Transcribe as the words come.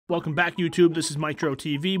Welcome back, YouTube. This is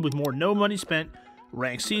MikeDroTV with more No Money Spent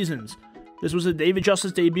ranked seasons. This was a David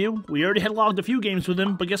Justice debut. We already had logged a few games with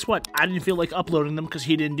him, but guess what? I didn't feel like uploading them because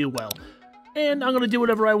he didn't do well. And I'm going to do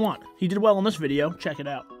whatever I want. He did well in this video. Check it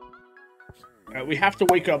out. Alright, we have to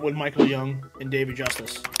wake up with Michael Young and David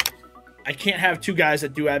Justice. I can't have two guys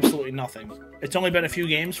that do absolutely nothing. It's only been a few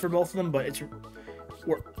games for both of them, but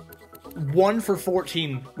we're 1 for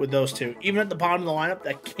 14 with those two. Even at the bottom of the lineup,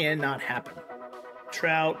 that cannot happen.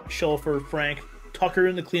 Trout, Schulfer, Frank, Tucker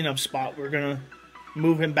in the cleanup spot. We're going to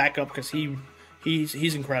move him back up because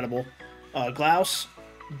he's incredible. Glaus,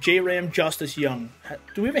 J-Ram, Justice, Young.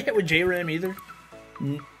 Do we have a hit with J-Ram either?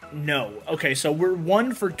 No. Okay, so we're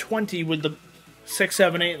 1 for 20 with the 6,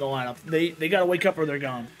 7, 8 in the lineup. They got to wake up or they're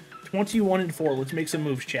gone. 21 and 4. Let's make some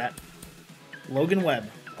moves, chat. Logan Webb.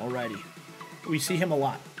 Alrighty. We see him a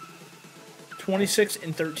lot. 26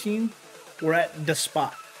 and 13. We're at the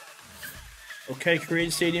spot. Okay,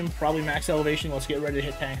 created stadium. Probably max elevation. Let's get ready to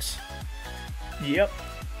hit tanks. Yep.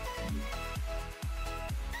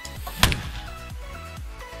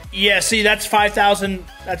 Yeah, see, that's 5,000.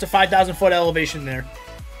 That's a 5,000 foot elevation there.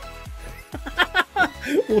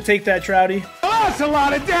 We'll take that, Trouty. Oh, that's a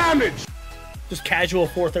lot of damage! Just casual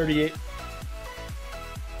 438.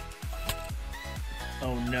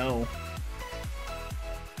 Oh no.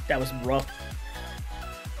 That was rough.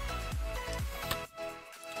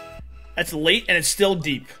 That's late and it's still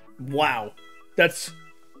deep. Wow. This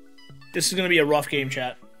is going to be a rough game,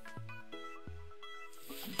 chat.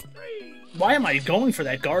 Why am I going for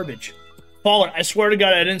that garbage? Fallen, I swear to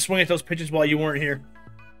God I didn't swing at those pitches while you weren't here.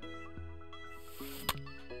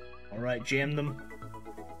 Alright, jam them.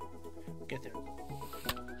 Get there.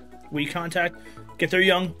 Weak contact. Get there,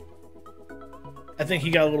 Young. I think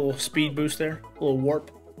he got a little speed boost there. A little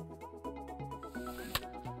warp.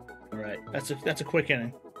 Alright, that's a quick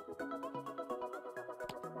inning.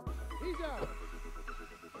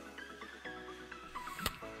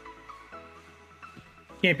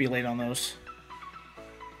 Can't be late on those.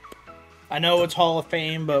 I know it's Hall of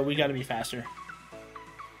Fame, but we gotta be faster.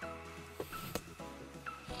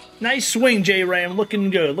 Nice swing, J-Ram.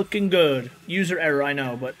 Looking good. Looking good. User error, I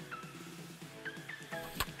know, but...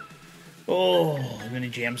 Oh, and then he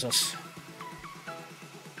jams us.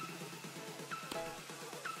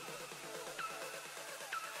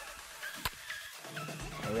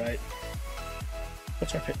 Alright.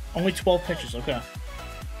 What's our pitch? Only 12 pitches, okay.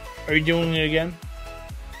 Are you doing it again?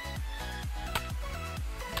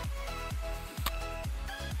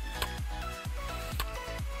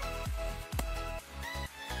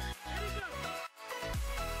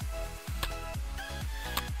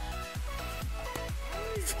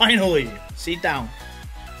 Finally! Seat down.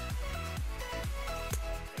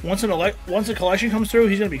 Once a collection comes through,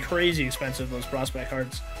 he's gonna be crazy expensive, those prospect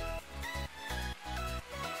cards.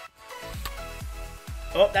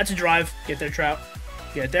 Oh, that's a drive. Get there, Trout.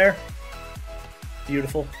 Get there.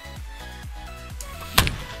 Beautiful.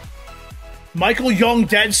 Michael Young,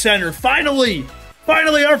 dead center. Finally!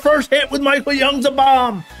 Finally, our first hit with Michael Young's a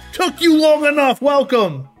bomb! Took you long enough.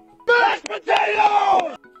 Welcome! Mashed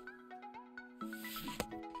potato!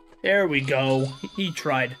 There we go. He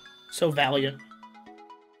tried. So valiant.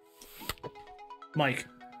 Mike.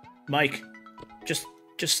 Mike. Just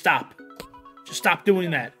stop. Just stop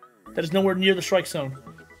doing that. That is nowhere near the strike zone.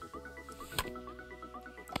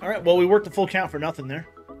 Alright, well, we worked the full count for nothing there.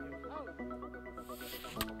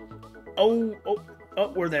 Oh,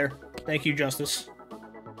 we're there. Thank you, Justice.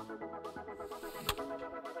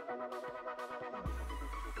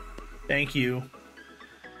 Thank you.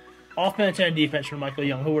 Offense and defense for Michael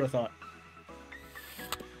Young. Who would have thought?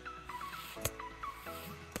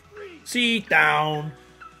 Seat down.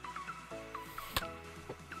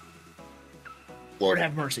 Lord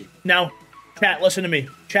have mercy. Now, chat, listen to me.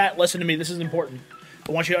 Chat, listen to me. This is important.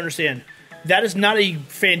 I want you to understand. That is not a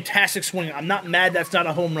fantastic swing. I'm not mad that's not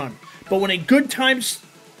a home run. But when a good times...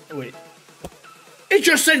 Wait. It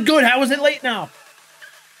just said good. How is it late now?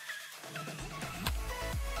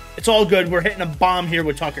 It's all good. We're hitting a bomb here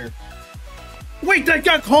with Tucker. Wait, that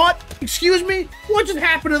got caught? Excuse me? What just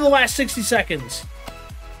happened in the last 60 seconds?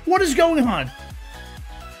 What is going on?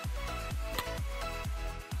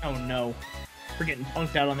 Oh, no. We're getting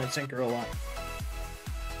punked out on that sinker a lot.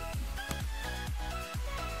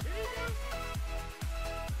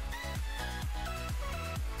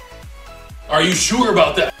 Are you sure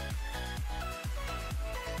about that?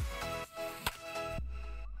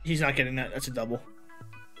 He's not getting that. That's a double.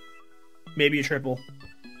 Maybe a triple.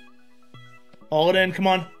 Haul it in. Come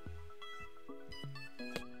on.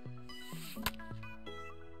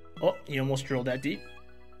 Oh, he almost drilled that deep.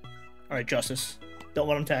 All right, Justice. Don't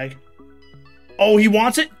let him tag. Oh, he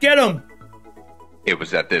wants it? Get him! It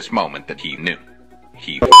was at this moment that he knew.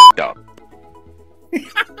 He f***ed up.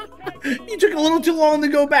 You took a little too long to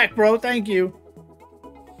go back, bro. Thank you.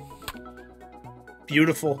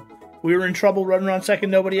 Beautiful. We were in trouble running on second,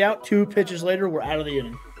 nobody out. 2 pitches later, we're out of the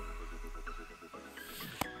inning.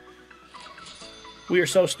 We are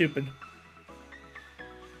so stupid.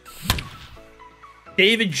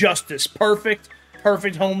 David Justice. Perfect.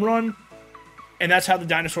 Perfect home run. And that's how the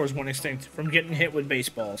dinosaurs went extinct, from getting hit with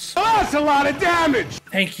baseballs. Oh, that's a lot of damage!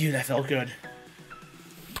 Thank you, that felt good.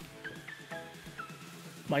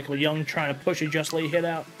 Michael Young trying to push a just late hit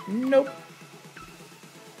out. Nope.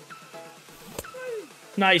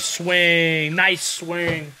 Nice swing. Nice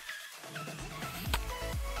swing.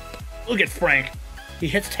 Look at Frank. He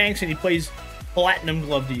hits tanks and he plays platinum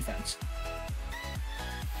glove defense.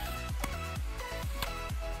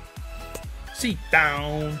 Seat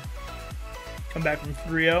down. Come back from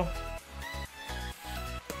 3-0.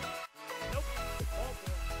 Nope.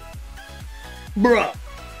 Bruh.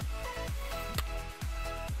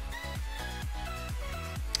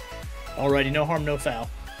 Alrighty, no harm, no foul.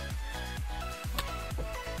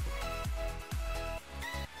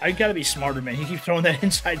 I gotta be smarter, man. He keeps throwing that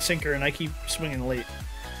inside sinker, and I keep swinging late.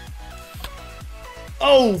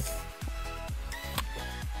 Oh!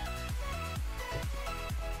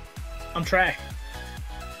 I'm trash.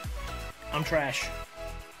 I'm trash.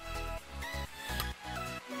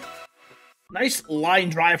 Nice line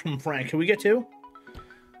drive from Frank. Can we get 2?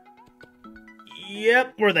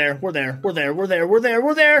 Yep, we're there. We're there. We're there. We're there. We're there.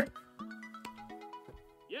 We're there.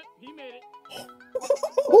 Yep, he made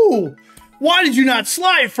it. Ooh, why did you not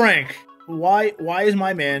slide, Frank? Why is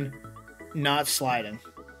my man not sliding?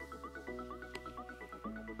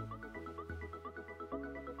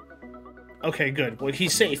 Okay, good. Well,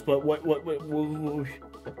 he's safe, but what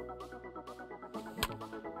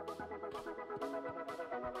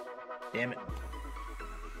Damn it.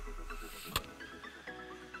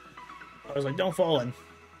 I was like, don't fall in.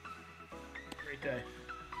 Great day.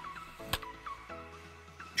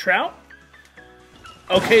 Trout?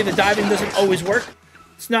 Okay, the diving doesn't always work.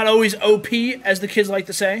 It's not always OP, as the kids like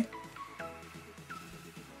to say.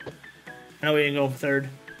 I know we didn't go for third.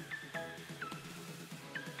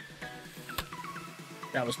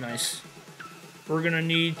 That was nice. We're gonna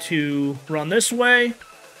need to run this way.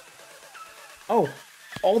 Oh,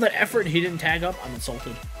 all that effort he didn't tag up? I'm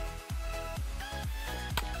insulted.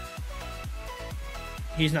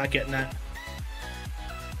 He's not getting that.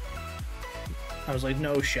 I was like,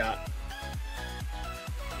 no shot.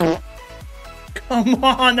 Come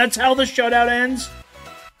on, that's how the shutout ends?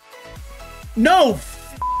 No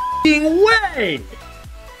f***ing way!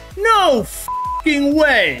 No f***ing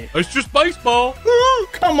way! It's just baseball.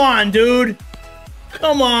 Come on, dude!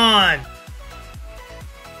 Come on!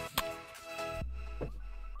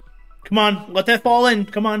 Come on, let that fall in.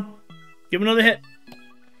 Come on. Give him another hit.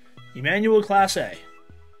 Emmanuel Class A.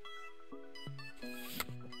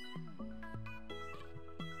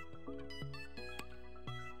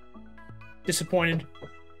 Disappointed.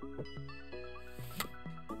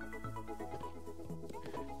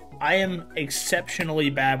 I am exceptionally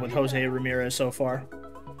bad with Jose Ramirez so far.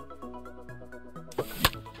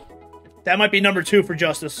 That might be number 2 for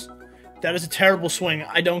Justice. That is a terrible swing.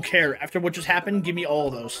 I don't care. After what just happened, give me all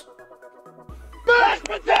of those. Mashed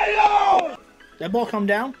potato! That ball come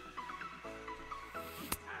down?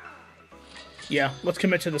 Yeah, let's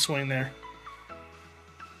commit to the swing there.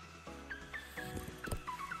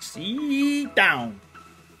 See down.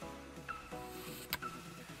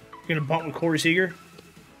 You're gonna bunt with Corey Seager?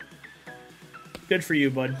 Good for you,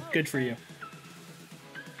 bud. Good for you.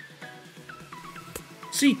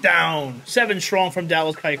 Seat down. 7 strong from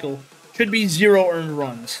Dallas Keuchel. Should be 0 earned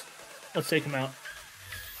runs. Let's take him out.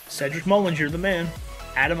 Cedric Mullinger, the man.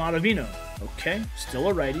 Adam Ottavino. Okay, still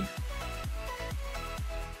a righty.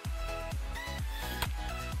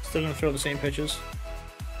 Still gonna throw the same pitches.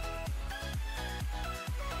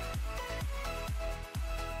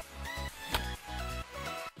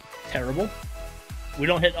 Terrible. We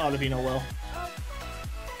don't hit Ottavino well.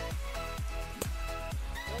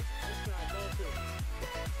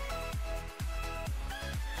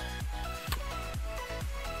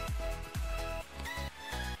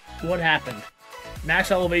 What happened?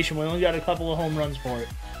 Max elevation, we only got a couple of home runs for it.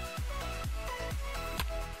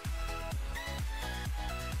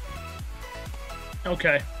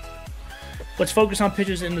 Okay. Let's focus on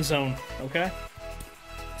pitches in the zone, okay?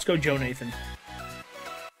 Let's go Joe Nathan.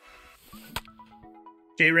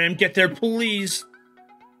 J-Ram, get there, please.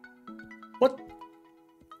 What?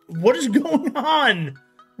 What is going on?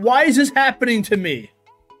 Why is this happening to me?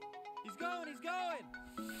 He's going, he's going.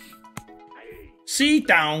 Sit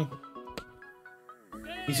down.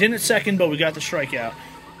 He's in at second, but we got the strikeout.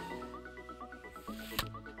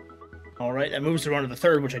 All right, that moves the runner to the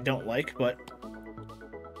third, which I don't like, but...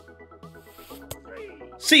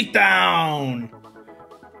 Sit down!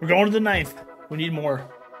 We're going to the ninth. We need more.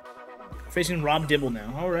 Facing Rob Dibble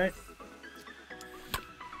now. All right.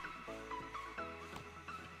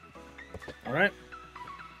 All right.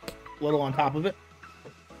 A little on top of it.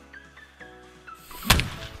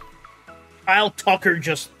 Kyle Tucker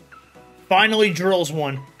just finally drills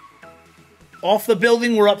one. Off the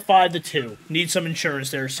building, we're up 5-2. Need some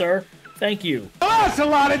insurance there, sir. Thank you. Oh, that's a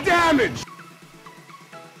lot of damage.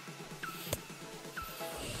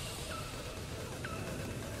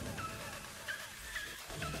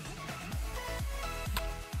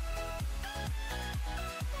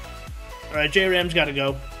 All right, J-Ram's got to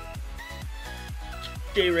go.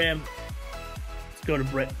 J-Ram. Let's go to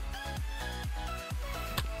Britt.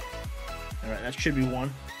 All right, that should be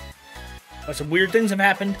one. Oh, some weird things have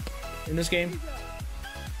happened in this game.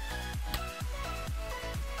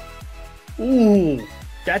 Ooh,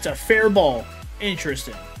 that's a fair ball.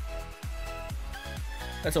 Interesting.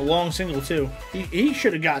 That's a long single, too. He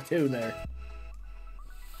should have got two there.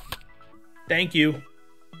 Thank you.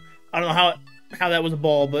 I don't know how that was a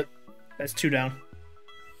ball, but that's two down.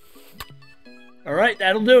 All right,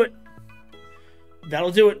 that'll do it.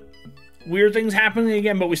 That'll do it. Weird things happening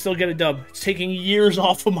again, but we still get a dub. It's taking years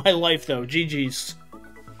off of my life, though. GG's.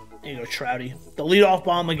 There you go, Trouty. The leadoff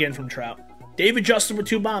bomb again from Trout. David Justin with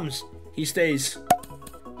 2 bombs. He stays.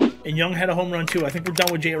 And Young had a home run, too. I think we're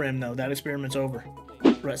done with J-Ram, though. That experiment's over.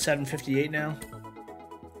 We're at 758 now.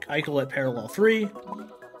 Keuchel at parallel 3.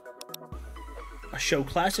 A show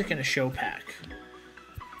classic and a show pack.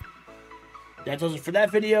 That does it for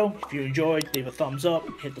that video. If you enjoyed, leave a thumbs up,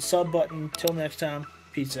 hit the sub button. Till next time,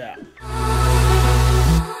 peace out.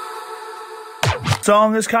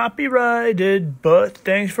 Song is copyrighted, but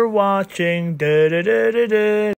thanks for watching. Da -da -da -da -da.